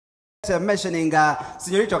mentioning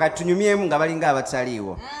Signorito katunyumyemu nga balinga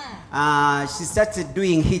abataliwo. She started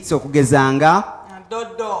doing hits okugezanga.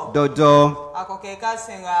 Dodo. Ako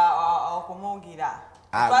kekasinga okumugira.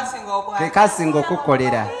 Kekasinga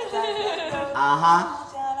okukolera.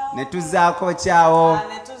 Netuzaako kyawo.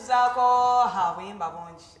 Netuzaako habuyimba bungi.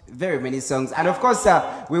 Very many songs, and of course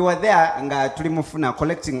we were there tulimufuna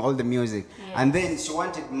collecting all the music, and then she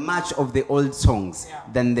wanted much of the old songs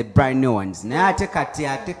than the brand new ones.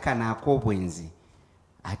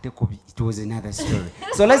 It was another story.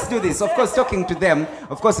 So let's do this. Of course, talking to them,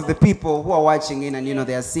 of course, of the people who are watching in, and you know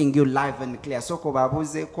they are seeing you live and clear. Soko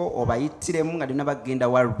babuzeko obayitire munga dinabagenda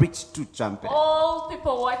wa Rich2 Trumpeter. All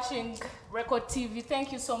people watching Record TV,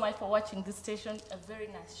 thank you so much for watching this station. A very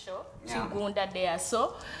nice show. Chigunda there.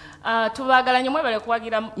 So, tubagala nyomwe bale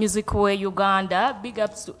kuwagira music way Uganda. Big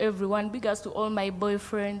ups to everyone. Big ups to all my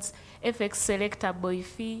boyfriends. FX Selector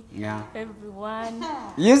Boyfi. Everyone.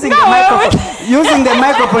 Using the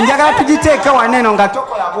microphone. Njagala tujiteeka waneno nga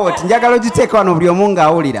tokola bot. Njagala ujiteeka wano buli omu nga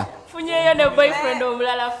awulira. Funyeyo ne boyfriend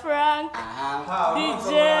omulala Frank.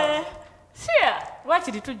 DJ. Shia.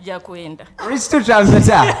 Wachiri tujja kwenda. Rich2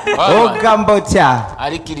 Trumpeter. Ogambota.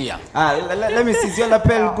 Alikiria. Let me see. Is your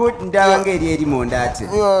lapel good? Ndawangeri eri mondate.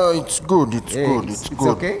 Yeah, it's good. It's good. It's good.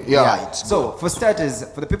 Okay? Yeah. It's so, good. For starters,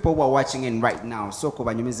 for the people who are watching in right now, Soko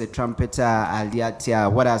Banyumize Trumpeter,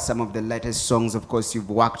 Aliatia, what are some of the latest songs, of course, you've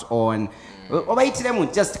worked on?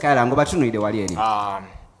 Just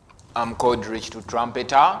I'm called Rich2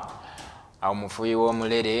 Trumpeter. I'm Mufuyi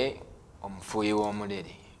w'omulere.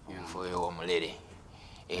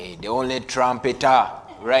 The only trumpeter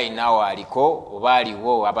right now aliko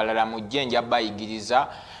obaliwo abalala mujjenja bayigiriza.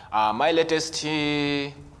 My latest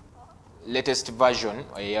version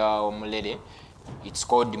ya omulere, it's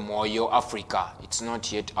called Moyo Africa. It's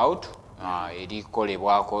not yet out.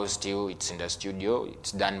 Erikolebwako still, it's in the studio.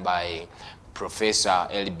 It's done by Professor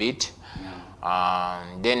Elbit.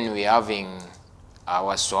 Then we're having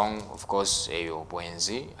our song, of course,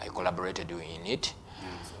 Bwenzi. I collaborated in it.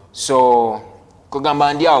 So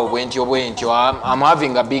kugamba ndiawo bwentyo I'm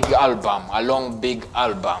having a big album, a long big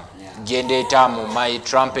album. Gendeta mu my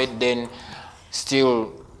trumpet, then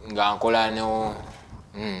still nga nkola no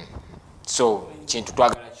so kintu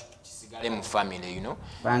twagala kisigale mu family, you know.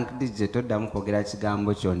 Frank DJ toddamu kwogera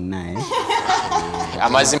kigambo kyonna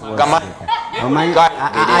amazima kama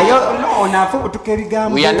no nafu butuke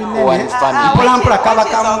bigambo we are one family.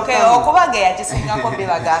 Okay, okubage yakisingako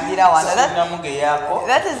bibagambira wano.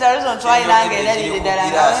 That is the reason why nange nalidala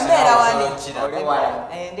ngambera wani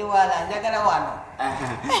ndi wala njagala wano.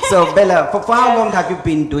 So Bella, for how long have you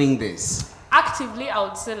been doing this? Actively, I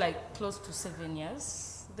would say like close to 7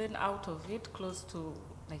 years. Then out of it, close to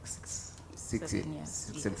like 6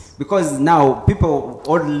 years. Because now people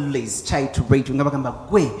always try to rate ngabagamba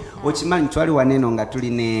gwe ochimani twali waneno nga tuli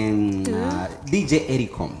ne DJ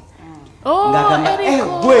Ericom.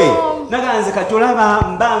 Gwe naganze katulaba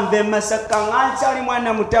mbambe masaka ngachali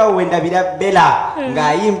mwana mutawo wendabira Bella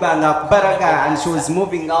ngayimba ngakubaraga, and she was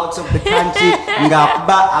moving out of the country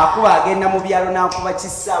ngakuba akuba agenda mu byalo nakuba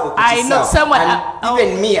kisawo. I know someone,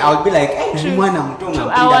 even me, I would be like, hey, mwana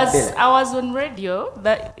mutonga. I was on radio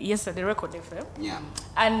that yesterday, Record FM.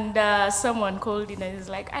 And someone called in and is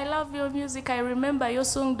like, I love your music. I remember your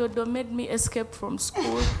song Dodo made me escape from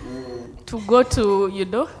school to go to, you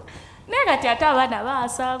know.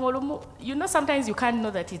 You know, sometimes you can't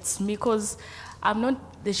know that it's me because I'm not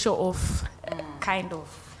the show-off kind of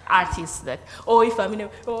artist that, if I'm in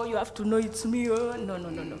you have to know it's me.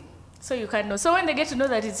 No. So you can't know. So when they get to know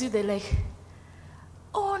that it's you, they're like,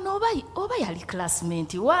 no, oba yali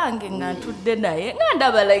classmate wange ngantudde naye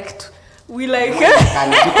ngandaba like we like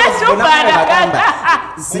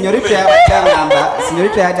Signorita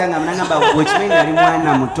yadanga which means ali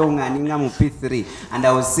mwana mutonga ninga mu P3, and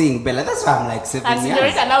I was seeing Bella. That's why I'm like 7 years. And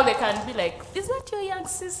Signorita now they can be like, is that your young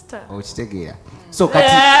sister? So truly,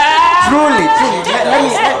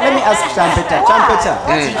 let me ask Trumpeter.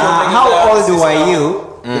 How old were you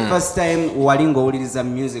the first time walingo uliriza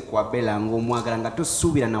music wa Bella ngomwagala nga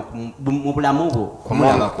tosubira na mu bulamu bwo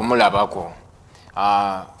kumulabako?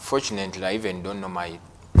 Fortunately, I even don't know my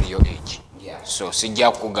real age. So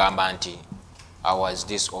sijja kugamba nti I was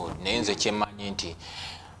this old. Nenze chemanyi nti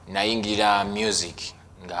nayingira music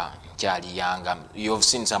nga nkyali yanga. You've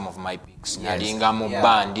seen some of my pics. Nalinga mu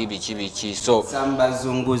bandi biki. So samba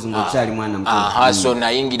zunguzu ngokyali mwana mukulu. So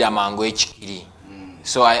nayingira mango ekikiri.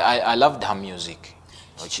 So I loved her music.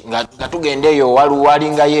 Nga tugendeyo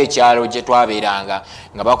walinga ye ekyalo gye twabeeranga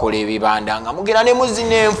nga bakola ebibanda nga mugera ne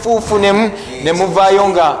muzina enfuufu ne muvaayo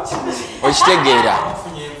nga okitegeera.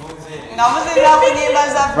 nga muzira ku nyimba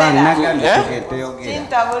za Bella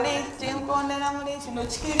kintabuli kinkondera muli kino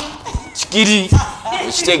kikiri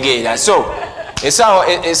ekitegeera so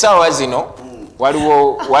esaawa zino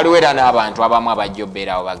waliwo era n'abantu abamu abajja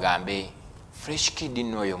obbeerawo bagambe fresh kid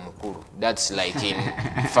n'oyo mukulu. That's like in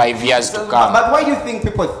 5 years to come. But why do you think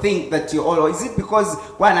people think that you all? Is it because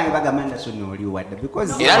one angebaga Anderson oli wadda?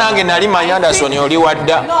 Because era nange nali manya Anderson oli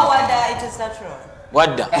wadda. No, wadda, it is not true.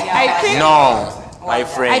 Wadda? I think no, my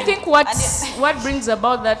friend. I think what brings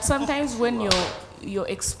about that sometimes when you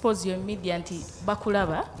expose your media anti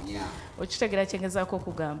bakulaba. Yeah. Ochitegera chengezaako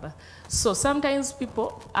kugamba. So sometimes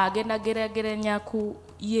people agenda geranya ku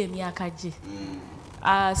ye myaka gye.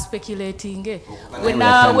 Speculating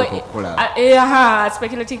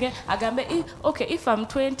speculating agambe okay if I'm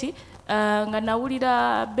 20 nga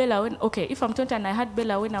nawulira Bella when if I'm 20 and I had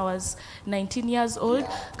Bella when I was 19 years old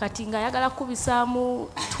kati nga yagala kubisaamu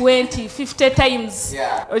 50 times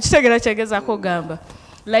okitegera kyegezako gamba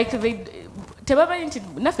like they tebamanyi nti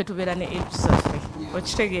naffe tubeera ne age zaffe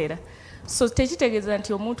okitegeera. So tekitegeeza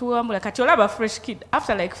nti omuntu wamula kati olaba fresh kid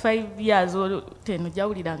after like 5 years or 10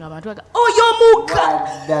 ojawuliranga abantu baga oyomuka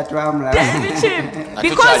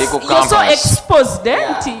because you're so exposed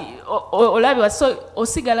nti olabi so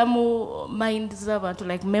osigala mu mind z'abantu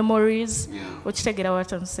like memories okitegeera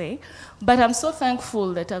what I'm saying. But I'm so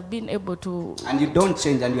thankful that I've been able to and you don't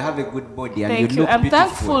change and you have a good body and thank you look I'm beautiful.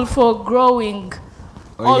 Thankful for growing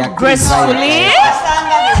all gracefully.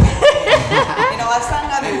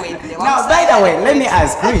 Now, by the way, let me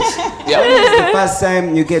ask, Rich. When is the first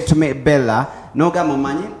time you get to meet Bella? Noga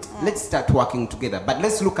Momani, let's start working together. But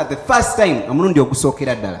let's look at the first time.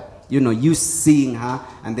 You know, you seeing her,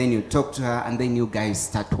 and then you talk to her, and then you guys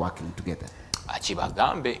start working together.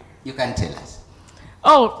 You can tell us.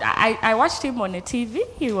 Oh, I watched him on a TV.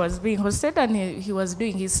 He was being hosted and he was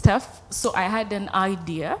doing his stuff. So I had an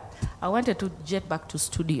idea. I wanted to jet back to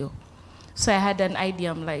studio. So I had an idea.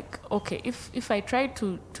 I'm like, okay, if I try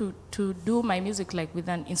to do my music like with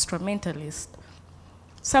an instrumentalist,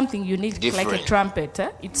 something unique different. Like a trumpet,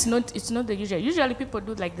 it's not the usual. Usually people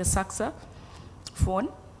do like the saxophone.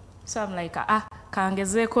 So I'm like,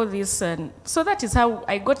 kaongezeko this, and so that is how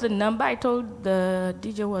I got the number. I told the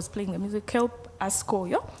DJ who was playing the music, help us call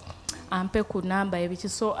you. Ampeku number,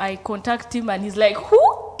 so I contact him and he's like, who?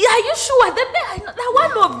 Yeah, are you sure? The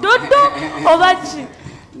one of Dodo Ovachi.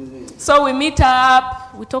 So we meet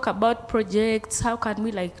up, we talk about projects, how can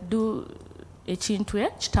we like do a chintwe,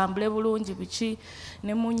 chitambule bulungi bichi,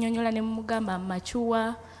 nemunyonyola nemugamba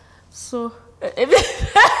machua. So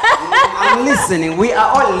I'm listening. We are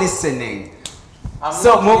all listening.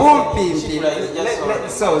 So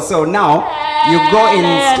so now you go in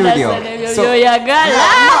studio. So no,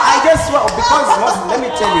 I just because let me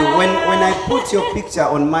tell you, when I put your picture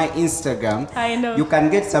on my Instagram, I know you can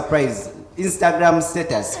get surprised. Instagram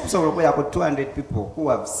status. So we have got 200 people who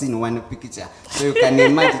have seen one picture. So you can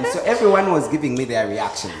imagine. So everyone was giving me their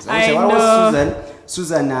reactions. I know. What was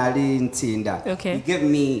Susan Ali Ntinda. Okay. He gave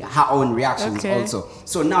me her own reactions also.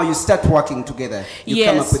 So now you start working together. You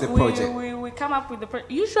come up with a project. We come up with the project.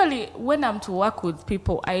 Usually when I'm to work with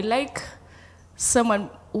people, I like someone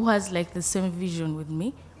who has like the same vision with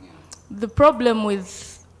me. Yeah. The problem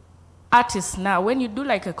with artists now, when you do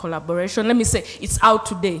like a collaboration, let me say it's out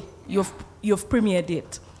today. You've premiered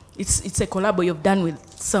it. It's a collab you've done with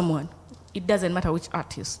someone. It doesn't matter which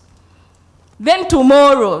artist. Then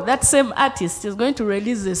tomorrow, that same artist is going to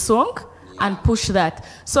release a song and push that.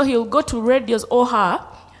 So he'll go to radios or her,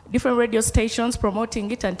 different radio stations promoting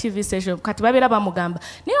it and TV stations. Katibabira bamugamba.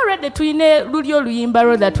 Ni already tuine Ludio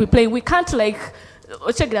Luyimbaro that we play. We can't like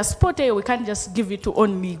check the spot. We can't just give it to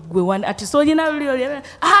only one artist. So you know,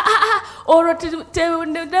 or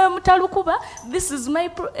this is my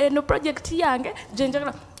project young.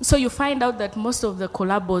 So you find out that most of the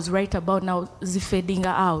collabos right about now is fading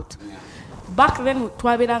out. Back then,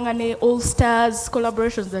 twabiranga all stars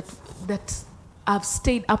collaborations that have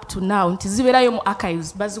stayed up to now. Ntizibera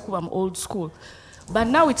archives, bazikuba old school. But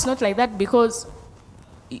now it's not like that because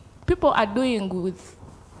people are doing with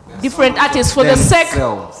different artists for the sake.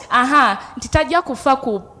 Ntitajja kufa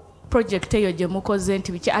ku project eyo gye mukoze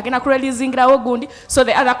nti bichi agenda ku releasingrawo gundi, so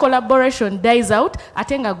the other collaboration dies out.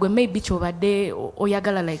 Atenga gwe maybe kyobadde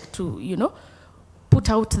oyagala like to, you know, put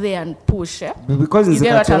out there and push. Because in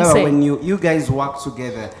when you guys work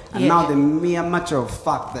together, and now the mere matter of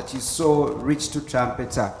fact that you saw Rich2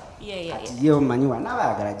 Trumpeter, you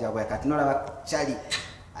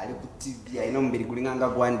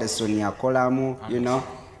know,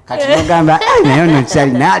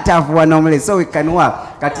 so we can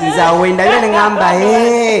work.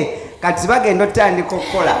 kati bagenda otandika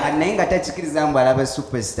okukola naye nga takikiriza mbu alaba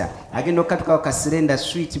superstar agenda okatukawo kaserenda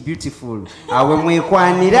sweet beautiful awe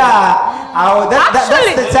mwekwanira awo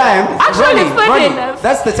that's the time Ronnie,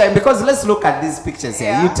 that's the time because let's look at these pictures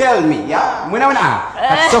here you tell me mwenaona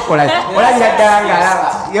katisokola olabira ddala nga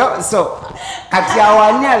alaba so kati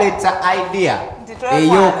awani aleta idea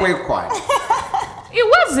ey'okwekwana. It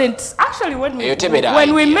wasn't actually when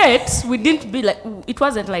we met. We didn't be like it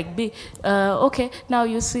wasn't like okay. Now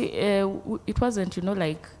you see, it wasn't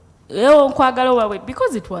like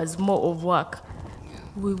because it was more of work.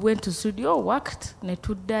 We went to studio, worked. They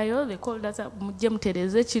called us up.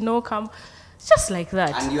 Come, just like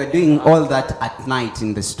that. And you are doing all that at night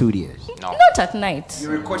in the studios? No. Not at night.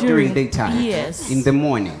 You record during daytime? Yes. In the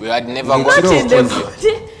morning? We had never got to the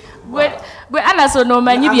studio. But Anaso no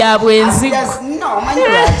many Bwenzi. No,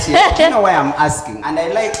 you know why I'm asking, and I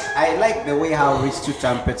like the way how Rich2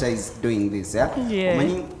 Trumpeter is doing this. Yeah.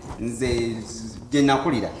 And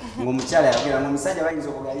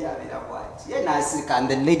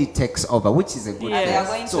the lady takes over, which is a good thing. They are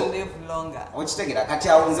going to live longer.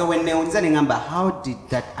 How did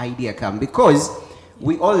that idea come? Because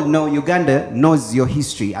we all know Uganda knows your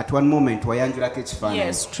history. At one moment, Wayanjula Ketchfan.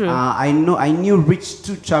 Yes, true. I knew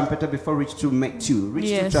Rich2 Trumpeter before Rich2 met you.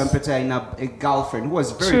 Rich2 Trumpeter and a girlfriend who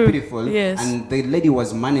was very beautiful. Yes. And the lady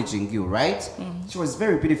was managing you, right? She was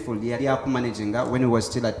very beautiful. Managing her when we were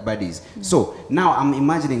still at Buddies. So now I'm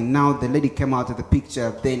imagining now the lady came out of the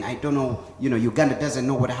picture. Then I don't know, Uganda doesn't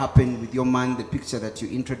know what happened with your man, the picture that you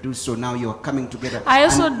introduced. So now you're coming together. I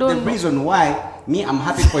also don't know. The reason why I'm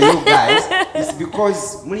happy for you guys is because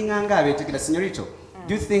Señorito,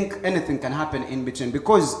 do you think anything can happen in between?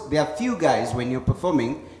 Because there are few guys when you're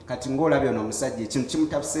performing, katingola byo no musajja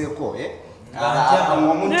chimutapseko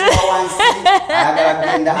omuntu wansi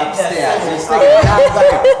agenda upstairs and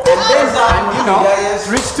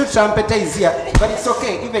Rich2 Trumpeter is here, but it's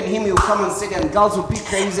okay. Even him, you come on stage and girls will be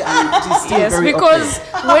crazy, and it is still very because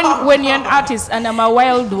okay. when you're an artist and I'm a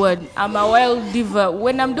wild one, I'm a wild diva.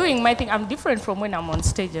 When I'm doing my thing, I'm different from when I'm on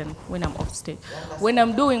stage and when I'm off stage. When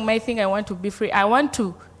I'm doing my thing, I want to be free. I want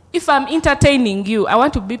to, if I'm entertaining you, I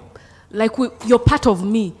want to be like you're part of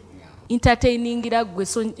me. Entertaining it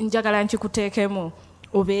so njagala nchikutekemo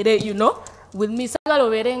obere with me sagala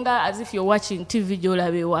oberenga as if you're watching TV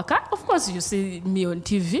jolabe waka. Of course you see me on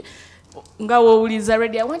TV nga wouliza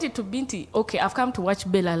already. I want it to be okay, I've come to watch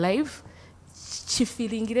Bella live. She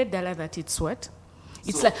feeling it that it's what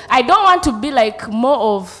it's like. I don't want to be like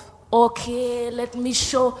more of okay, let me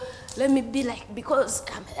be like, because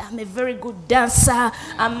I'm a very good dancer.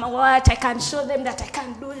 I can show them that I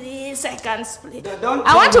can do this, I can split.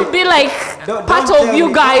 I want to be like part of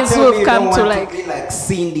you guys who have come to like. Be like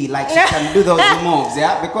Cindy, like she can do those moves,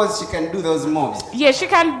 yeah? Because she can do those moves. Yeah, she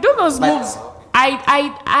can do those moves.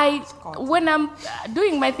 When I'm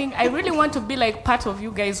doing my thing, I really want to be like part of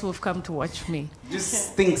you guys who have come to watch me.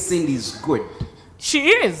 Just think Cindy is good. She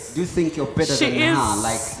is. Do you think you're better than her,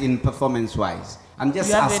 like in performance-wise? I'm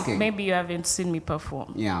just asking. Maybe you haven't seen me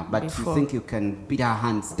perform. Yeah, but before. You think you can beat her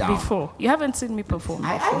hands down? Before. You haven't seen me perform.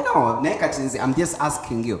 I know. I'm just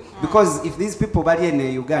asking you. Because if these people bali in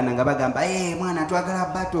Uganda, hey, mwana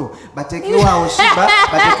twagala bato, batekewa Oshiba,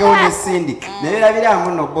 batekewa ne Cindy. Nelabira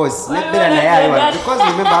muno boss. Because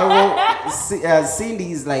remember,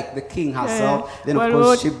 Cindy is like the king herself. Then of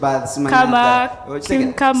course Shiba, Kama,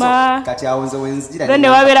 King Kama. Then they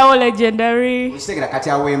were all legendary.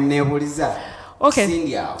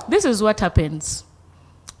 Okay, this is what happens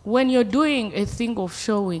when you're doing a thing of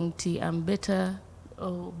showing I'm better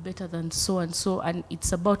than so and so, and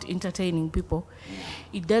it's about entertaining people.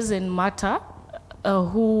 It doesn't matter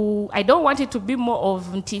who. I don't want it to be more of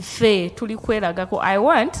Ntife tulikwera gako. I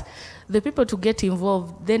want the people to get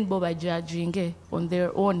involved, then boba judging on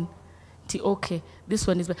their own. Okay, this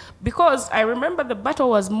one is better. Because I remember the battle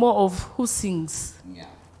was more of who sings. Yeah.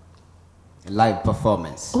 A live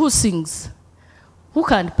performance. Who sings? Who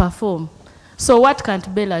can't perform? So what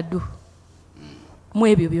can't Bella do?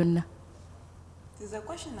 There's a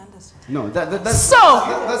question understood. No,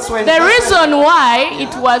 that's when the reason why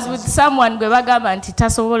it was with someone whereby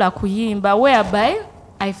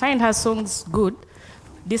I find her songs good,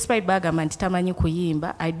 despite Bagaman Tamanyi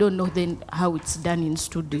Kuyimba. I don't know then how it's done in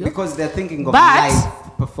studio. Because they're thinking of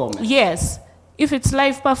live performance. Yes, if it's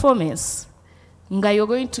live performance, you're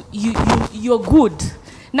going to you're good.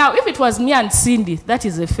 Now, if it was me and Cindy, that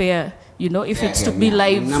is a fair, if it's to be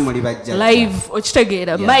live,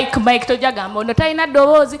 ochtegera, Mike tojagamba, onotaina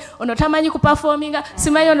dowozi, onotamanyi kuperforminga,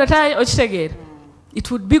 simanyi onotayi ochtegera. It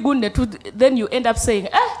would be good, then you end up saying,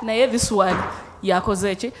 naye this one,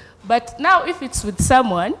 yakozeche. But now, if it's with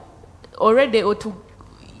someone, already,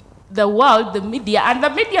 the world, the media, and the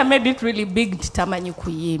media made it really big tamanyi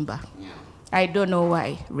kuyimba. I don't know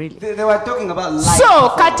why, really. They were talking about life. So,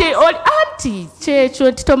 kati auntie,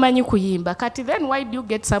 checho tomanyi kuyimba. Kati then why do you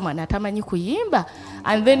get someone atamanyi kuyimba?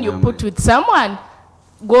 And then you put with someone,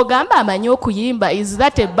 gogamba amanyi kuyimba. Is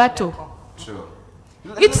that a battle? True.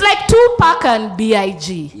 It's like Tupac and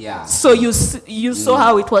B.I.G. Yeah. So you saw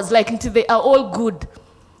how it was like. Until they are all good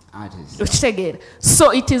artists.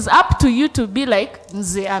 So it is up to you to be like,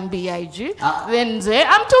 Nze I'm B.I.G. Then Nze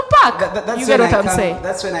I'm Tupac. You get what I'm saying?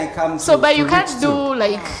 That's when I come to. So, but you can't do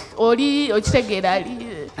like Ori Ochitegera.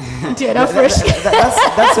 That's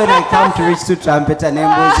when I come to Rich2 Trumpeter and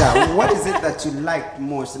Mboza. What is it that you liked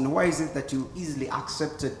most, and why is it that you easily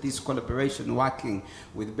accepted this collaboration working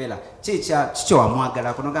with Bella? Chicho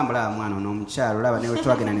wamwagala kuno gambala mwana n'omukyalo laba ne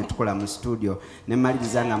twagenda ne tukola mu studio ne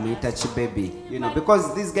maliriza nga muyita Chibaby, you know,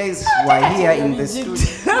 because these guys were here in the studio,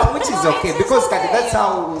 which is okay because that's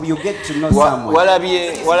how you get to know someone.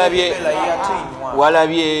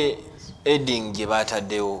 Walabye Edding gye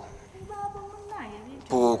bataddewo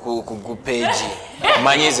ku page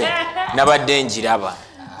manyize nabadde njiraba.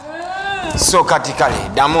 So kati kale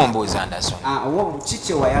damu mbuuza Anderson.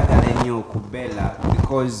 Chiche wayagala ennyo ku Bella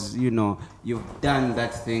because you know you've done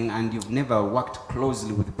that thing and you've never worked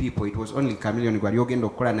closely with people. It was only Chameleon gwali ogenda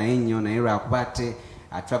okukola naye nnyo naye lwakubate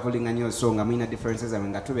traveling nnyo so nga mulina differences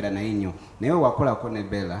nga tubeera naye nnyo naye wakolako ne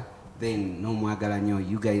Bella. Then no mwagala nnyo,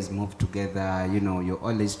 you guys moved together, you know, you're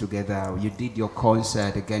always together. You did your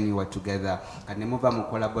concert again, you were together. And ne muva mu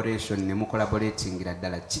collaboration, ne mu collaborating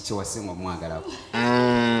ddala chiche wasinga mwagala.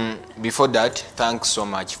 Before that, thanks so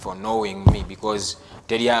much for knowing me because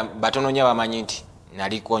teria batono nya bamanyi nti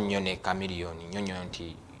naliko nnyo ne Chameleon nnyo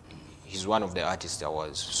nti he's one of the artists I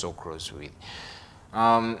was so close with.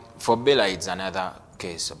 For Bella it's another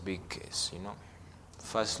case, a big case, you know.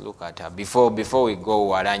 First look at her. Before we go,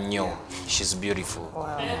 Waranyo, she's beautiful.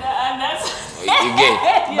 Wow. You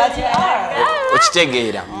get. But you are.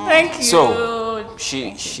 Thank you. So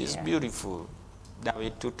she's beautiful. That way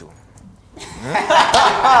too.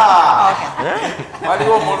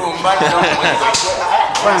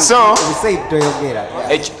 So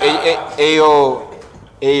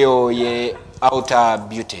ye outer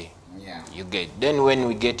beauty. You get. Then when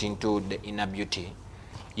we get into the inner beauty.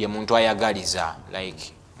 Ye muntu ayagaliza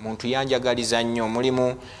like muntu yanjagaliza nnyo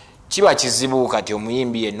mulimu kiba kizibu kati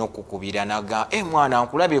omuyimbi yenno kukubira naga mwana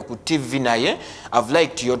nkulabye ku TV naye I've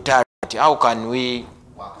liked your talent, how can we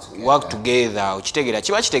work together? Ukitegera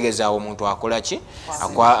kiba kitegeza omuntu akola ki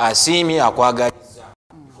asiimi akwagaliza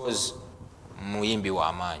because muyimbi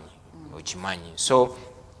wa maanyi okimanyi so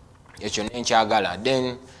ekyo nenkyagala.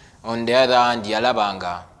 Then on the other hand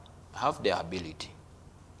yalabanga have the ability.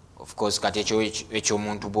 Of course, kati ekyo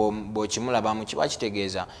omuntu bw'okimulaba mu kiba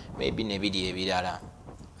kitegeeza maybe nebiri ebirala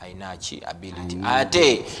ayina ki ability.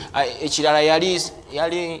 Ate ekirala yali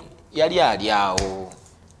ali awo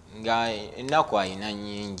nga ennaku ayina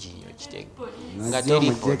nnyingi nga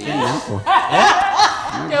teri police.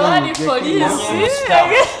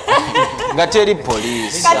 Nga teri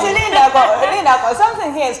police.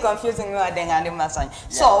 Something here is confusing me.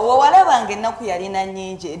 So, whatever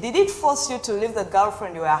did it force you to leave the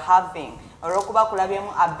girlfriend you were having? Or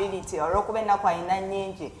ability, or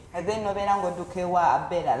and then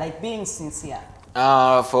better, like being sincere?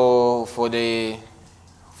 For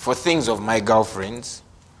things of my girlfriends,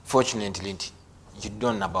 fortunately, you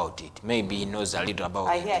don't know about it. Maybe he knows a little about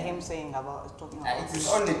it. I hear him saying talking about it. It's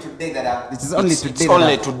only today that it's only today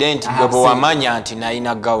that I have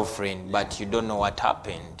a girlfriend, but you don't know what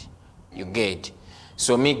happened. You get.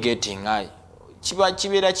 So me getting it's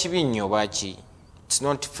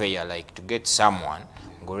not fair like to get someone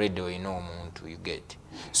already you know you get.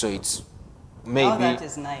 So it's maybe that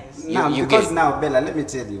is nice. Now Bella, let me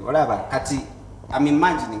tell you, whatever Kati, I'm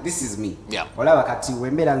imagining this is me. Yeah. Whatever Kati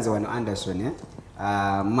wemberanze wano Anderson,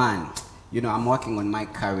 man, you know, I'm working on my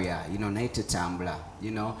career, you know, naite tambula,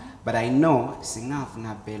 you know, but I know Singaf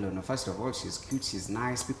na Bella, no, first of all, she's cute, she's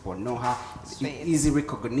nice, people know her, easy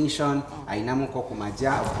recognition, ainamuko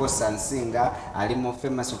kumaja, of course, Sansinga, ali more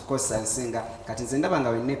famous, of course, Sansinga, Kati nzendabanga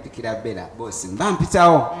wene pikira Bella, boss,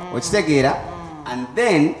 mbampitao, ochitegera, and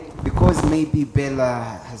then, because maybe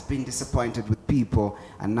Bella has been disappointed with people,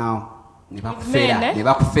 and now,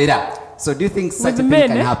 so do you think such a thing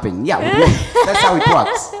can happen? Yeah, with men. That's how it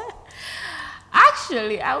works.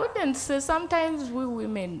 Actually, I wouldn't say. Sometimes we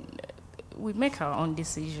women, we make our own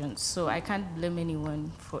decisions, so I can't blame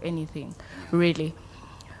anyone for anything, really.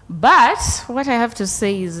 But what I have to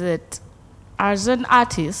say is that as an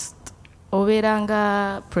artist,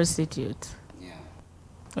 oberanga prostitute. Yeah.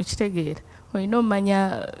 Uchitegera. We know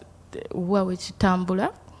manya uwa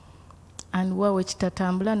wechitambula. and wawe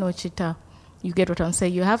chitatambula no chita. You get what I'm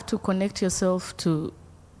saying? You have to connect yourself to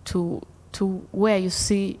where you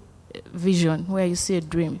see vision, where you see a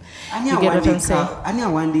dream. You get what I'm saying?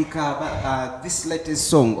 This latest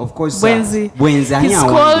song, of course, Bwenzi.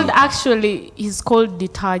 He's called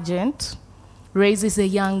Detergent. Ray's is a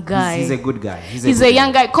young guy. He's a good guy. He's a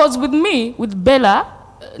young guy. Because with me, with Bella,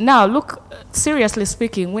 now look, seriously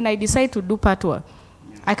speaking, when I decide to do Patois,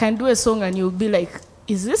 I can do a song and you'll be like,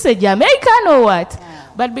 is this a Jamaican or what? Yeah.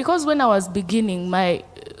 But because when I was beginning my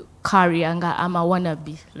career, I'm a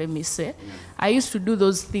wannabe, let me say, I used to do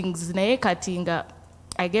those things. I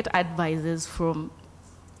get advices from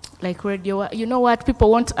like radio. You know what?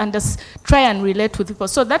 People want to try and relate with people.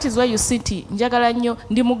 So that is why you see njagala nnyo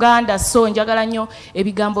ndi Muganda, so njagala nnyo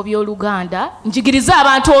ebigambo by'Oluganda njigiriza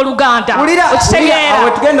abantu Oluganda.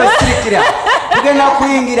 Okitegeera tugenda osirikira tugenda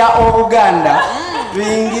kuyingira Obuganda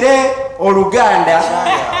tuyingire Oluganda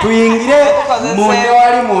tuyingire munda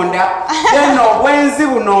wali munda eno Bwenzi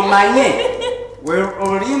buno manye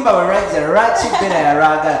olimba weraja Bella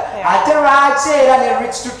yaragala ate lwaki era ne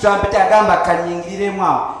Rich2 Trumpeter agamba kanyingiremu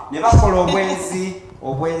awo ne bakola obwenzi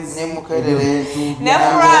nemukerere ne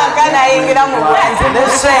Frank nayingira mu Bwenzi ne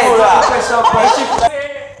Sheba.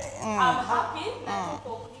 I'm happy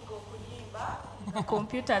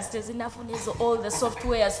computers tezinafuna all the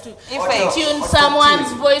softwares to tune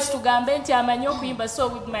someone's voice to gambe nti amanyi okuyimba. So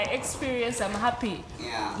with my experience I'm happy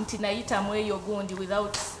nti nayita mweyo gundi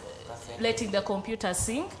without letting the computer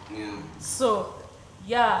sing. So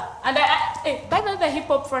yeah, and back then the hip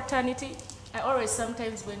hop fraternity, I always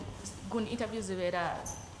sometimes when gun interviews were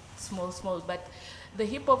small, but the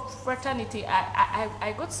hip hop fraternity,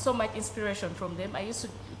 I got so much inspiration from them. I used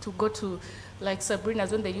to go to like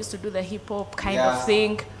Sabrina's when they used to do the hip hop kind of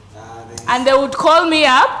thing. And they would call me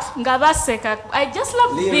up. I just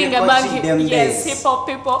love being among hip hop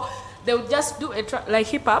people. They would just do like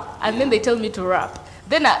hip hop and then they tell me to rap.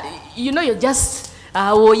 Then you're just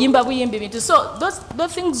so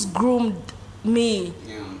those things groomed me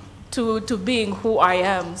to being who I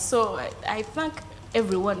am. So I thank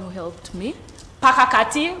everyone who helped me.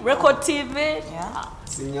 Pakakati, Record TV.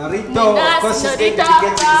 Señorito, Rich2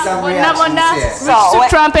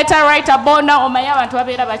 Trumpeter, writer, bona, omaya abantu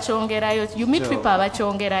babera bachongerayo. You meet people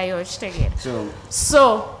bachongerayo, chitegera.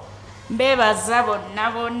 So, mbebaza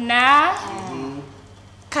bonna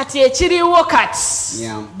kati ekiriwo kati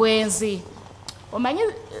Bwenzi. Omanyi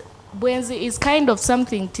Bwenzi is kind of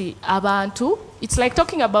something to abantu. It's like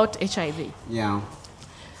talking about HIV.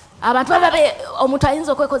 Abantu bababe omuntu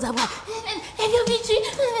ayinza okwekoza bwa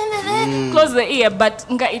close the ear, but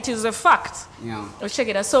it is a fact.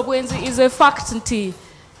 So Bwenzi is a fact nti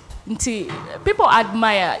people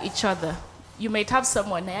admire each other. You might have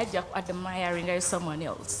someone admiring someone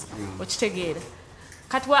else. Ochitegera.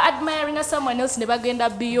 Katwa admiring someone else never genda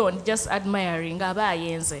beyond just admiring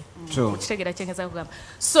abayenze. Ochitegera kyengeza kugamba.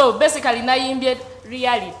 So basically nayimbye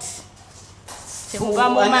reality.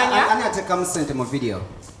 Ani ateka sente mu video.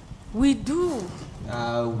 We do.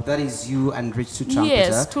 That is you and Rich2 Trumpeter.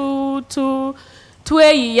 Yes, to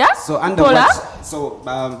a year. So under what? So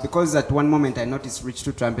because at one moment I noticed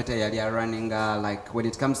Rich2 Trumpeter running like when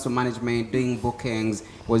it comes to management, doing bookings,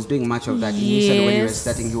 was doing much of that. Initially when he was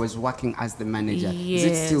starting, he was working as the manager. Is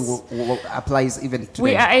it still applies even today?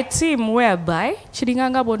 We are a team whereby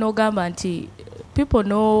Chiringanga bono gamba nti people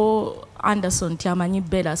know Anderson tiamanyi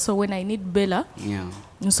Bella. So when I need Bella,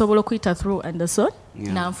 nsobola okuyita through Anderson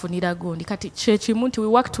nanfunira gundi kati kyekimu nti we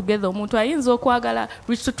work together. Omuntu ayinza okwagala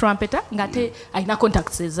Rich2 Trumpeter ngate ayina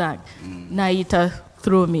contacts ezange nayita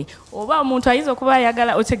through me, oba omuntu ayinza okuba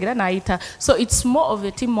ayagala otegera nayita. So it's more of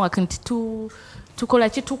a teamwork nti tukola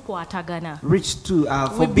kitukwatagana. Rich2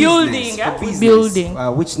 for building.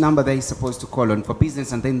 Which number they supposed to call on for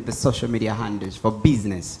business, and then the social media handles for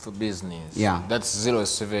business. That's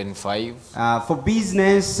 075. For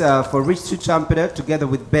business, for Rich2 Trumpeter together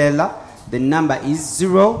with Bella, the number is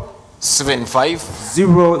 075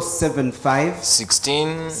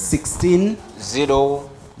 16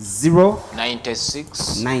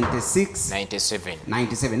 96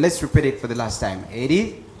 97. Let's repeat it for the last time.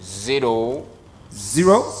 80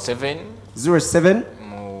 07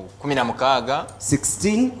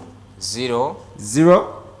 16 0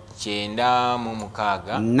 Kyenda mu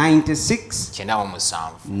mukaaga 96 kyenda mu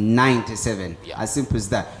musanvu 97. Yeah. As simple as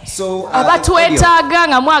that. So abatwetaaga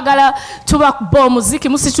nga mwagala tubakuba omuziki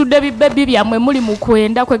musitudde bibbebi byammwe muli mu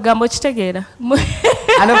kwenda kwegambo kitegeera.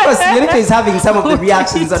 And of course, Senorita is having some of the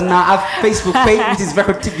reactions on our Facebook page, which is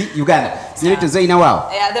Record TV Uganda. Senorita Zoina, wow.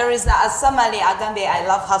 Yeah, there is a Samali Agambe. I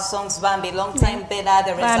love her songs. Bambi, long time Bella.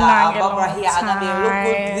 There is a Barbara here. Agambe, look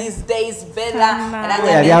good these days, Bella. And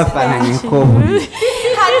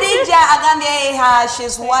Khadija Agambe,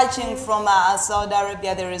 she's watching from Saudi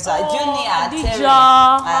Arabia. There is a Junior Terry,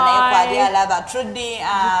 and Lava Trudy,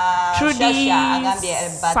 Shasha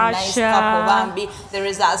Agambe, but nice couple. Bambi. There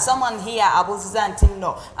is someone here, Abu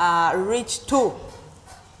Zantino, Rich2.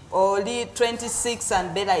 Only 26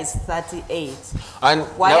 and Bella is 38. And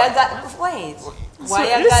wait.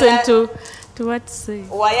 Listen to what say.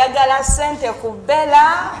 Wayagala sente ku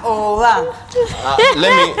Bella or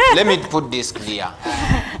let me put this clear.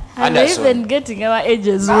 And they're even getting our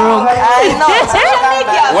ages wrong.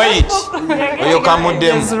 Wait. You come with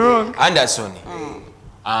them. Anderson.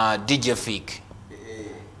 DJ Fik.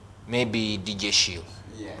 Maybe DJ Shield.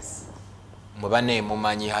 Mubane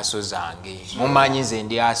mumanyi haso zange mumanyi nze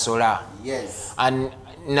ndi asola. Yes. And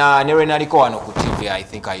na newe naliko wano ku TV, I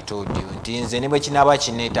think I told you nti nze ne bwe kinaba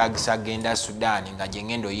kinetagisa genda Sudan nga je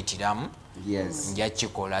ngendo yitiramu. Yes. Nja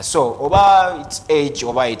kikola. So oba it's age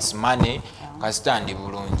oba it's money kasitandi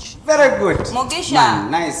bulungi. Very good. Mugisha.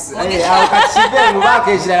 Nice. Akachibe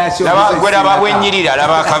mubake ekirala kyo. Laba gwera babwenyirira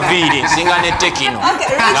laba kaviiri singa ne tekino.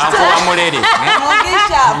 Nankuba mulere.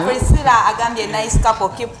 Mugisha, Priscilla Agambye, nice couple,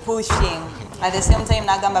 keep pushing. At the same time,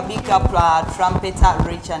 Nagamba big up trumpeter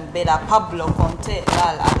Rich and Bella. Pablo Conte,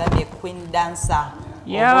 Agambye Queen dancer.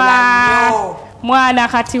 Yeah. Mwana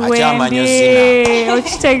kati wende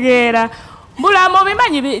okitegeera. Mulamo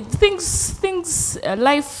bimanyi things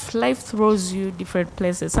life throws you different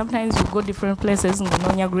places. Sometimes you go different places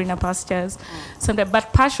ngononya greener pastures. Sometimes,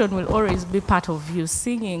 but passion will always be part of you.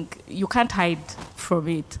 Singing, you can't hide from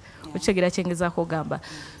it. Okitegeera kyengeza kugamba.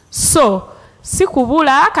 So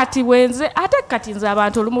sikubula kati wenze ate kati nze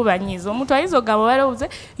abantu olumu banyiiza omuntu ayinza ogamba balowooze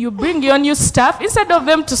you bring your new stuff instead of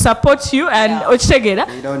them to support you and okitegeera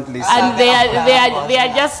and they are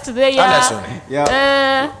just there.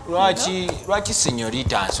 Lwaki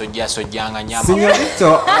Senorita nsojjasojjanga nyama?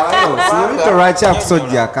 Senorita lwaki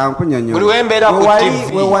akusojja kankunyonyola. Buli wembeera ku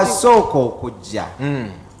TV. We wasooka okujja.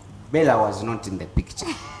 Bella was not in the picture.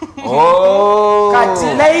 Oh. Kati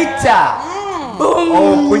later.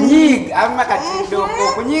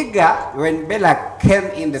 Okunyiga when Bella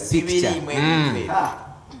came in the picture.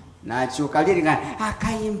 Nakyuka liringa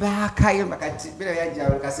akayimba kati Bella yajja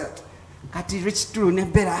olukasa kati Rich2 ne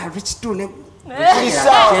Bella Rich2 ne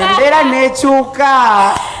Bella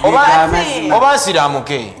nekyuka oba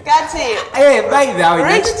siramuke kati by the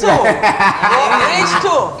way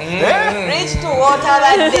Rich2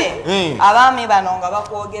 wotabadde abaami bano nga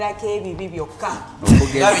bakwogerako ebibi byokka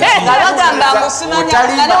nga bagamba musumanya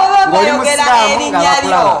nga newe bayogera erinnya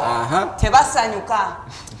lyo tebasanyuka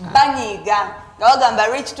banyiiga nga bagamba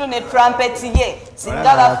Rich2 ne trumpet ye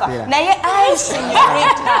singa bafa naye I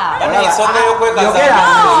Senorita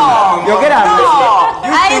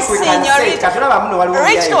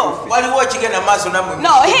Rich2 waliwo kigenda maaso namwe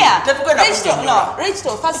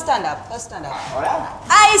Rich2 first stand up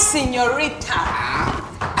I Senorita.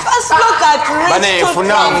 First look at Rich2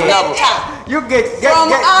 Trumpeter. You get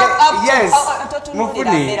yes.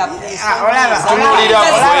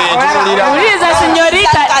 Uliza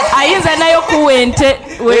Senorita ayinza nayo kuwente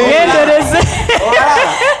wegendereze.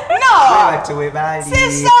 No.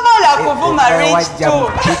 Sisabola kuvuma Rich2.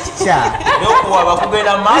 Nokuwa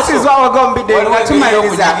bakugenda maaso. This is what we're going to be doing.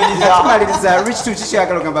 Natumaliza Rich2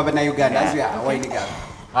 kishagala kugamba bana Uganda as we are winding up.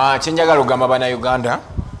 Kyenjagala okugamba bana Uganda.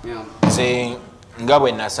 Nze nga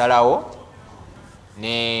bwe nasalawo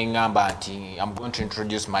ne ngamba nti I'm going to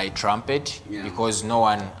introduce my trumpet because no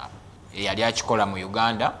one yali akikola mu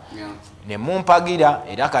Uganda. Ne mumpagira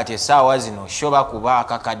era kati essaawa zino shoba kuba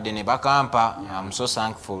akakadde ne bakampa. I'm so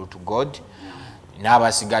thankful to God.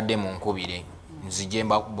 N'abasigadde mu nkubire nzije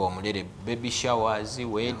mbakuba omulere baby showers,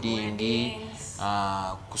 wedding,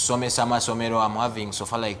 kusomesa amasomero. I'm having so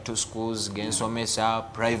far like 2 schools, gensomesa,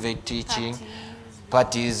 private teaching,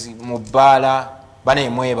 parties, mubala, bane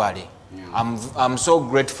mwebale. I'm so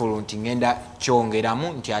grateful nti ngenda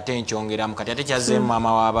kyongeramu nti ate nkyongeramu kati ate kyaze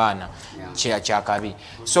mama w'abaana kyakabi.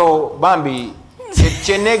 So bambi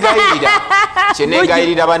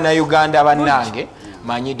kyenegayirira bana Uganda bannange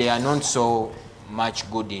manyi they are not so much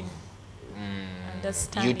good in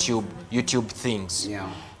YouTube things.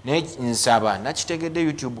 ne nsaba nakitegedde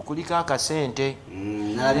YouTube kuliko akasente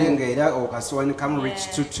nalenge era okaswani kam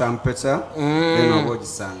Rich2 Trumpeter then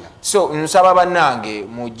ogogisanga so nsaba bannange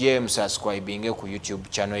mujje musubscribinge ku YouTube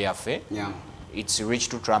channel yaffe it's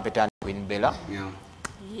Rich2 Trumpeter and Queenbella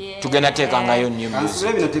tugenda tekangayo new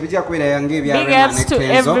music bino tebijja kwera yange ebyarema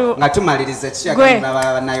nekenzo nga tumaliriza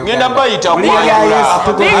kiyagala nayo ngenda bayita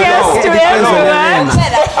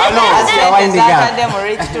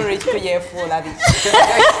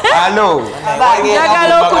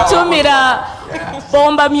njagala okutumira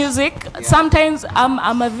bomba music. Sometimes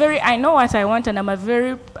I know what I want and I'm a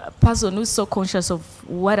very person who's so conscious of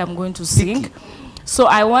what I'm going to sing. So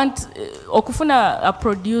I want okufuna a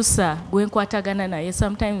producer going kwatagana naye.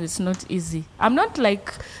 Sometimes it's not easy. I'm not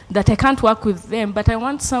like that I can't work with them, but I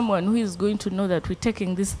want someone who is going to know that we're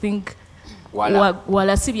taking this thing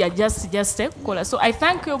wala sibya just kola. So I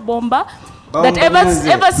thank you Bomba that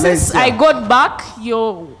ever since I got back,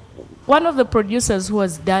 you're one of the producers who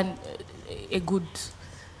has done a good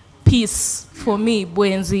piece for me,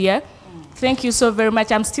 Bwenzi. Yeah? Thank you so very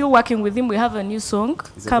much. I'm still working with him. We have a new song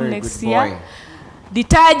come next year.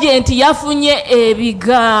 Detergent yafunye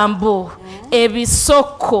ebigambo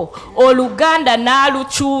ebisoko oluganda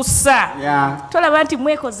nalukyusa tolaba nti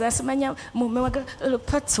mwekoza simanya mumewaga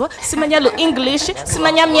patwa simanya lo English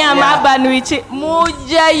simanya myama abanwiki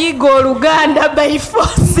mujayiga oluganda by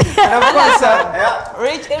force.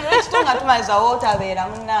 Rich tunga tumaza wotabeera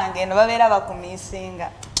munange no babeera bakumisinga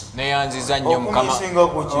neyanziza nnyo mukama wange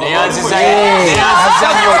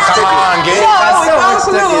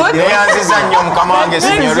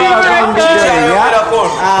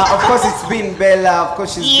of course it's been Bella, of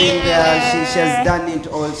course she's been there, she has done it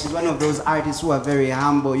all. She's one of those artists who are very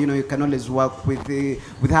humble, you know, you can always work with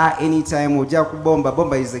her anytime.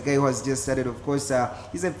 Bomba is a guy who has just started, of course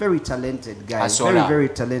he's a very talented guy, very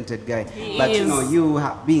talented guy, but you know, you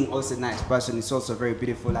being also a nice person is also very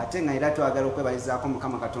beautiful. Atenga iratu agala okwebalizako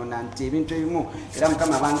mukama katonda nti ebintu ebimu era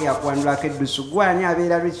mukama bange yakwanulako eddusu gwani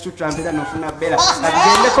abeera Rich2 Trumpeter nofuna Bella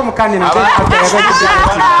agendeko mukane